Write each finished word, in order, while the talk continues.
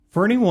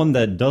For anyone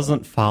that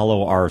doesn't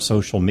follow our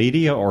social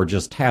media or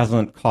just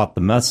hasn't caught the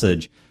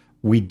message,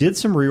 we did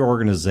some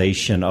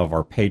reorganization of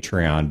our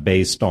Patreon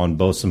based on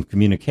both some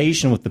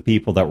communication with the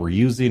people that were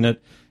using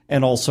it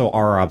and also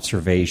our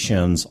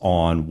observations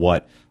on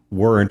what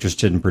we're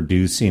interested in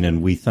producing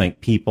and we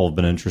think people have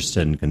been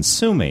interested in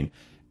consuming.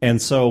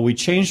 And so we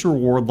changed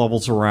reward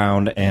levels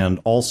around and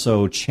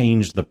also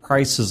changed the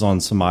prices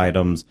on some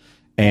items.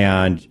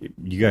 And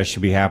you guys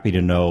should be happy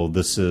to know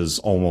this is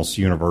almost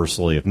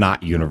universally, if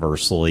not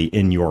universally,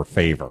 in your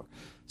favor.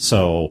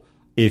 So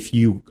if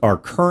you are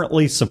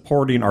currently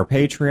supporting our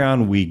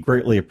Patreon, we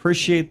greatly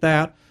appreciate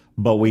that.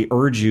 But we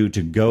urge you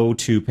to go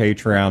to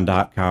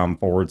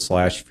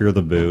patreon.com/Fear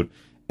the Boot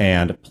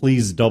and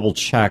please double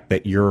check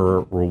that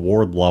your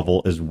reward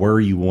level is where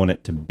you want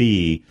it to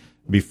be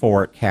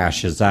before it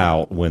cashes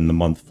out when the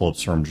month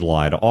flips from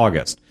July to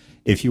August.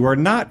 If you are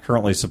not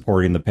currently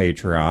supporting the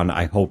Patreon,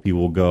 I hope you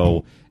will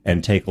go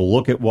and take a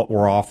look at what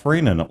we're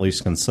offering and at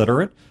least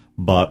consider it.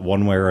 But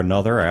one way or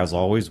another, as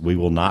always, we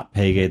will not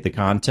pay gate the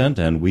content,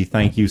 and we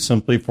thank you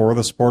simply for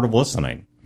the support of listening.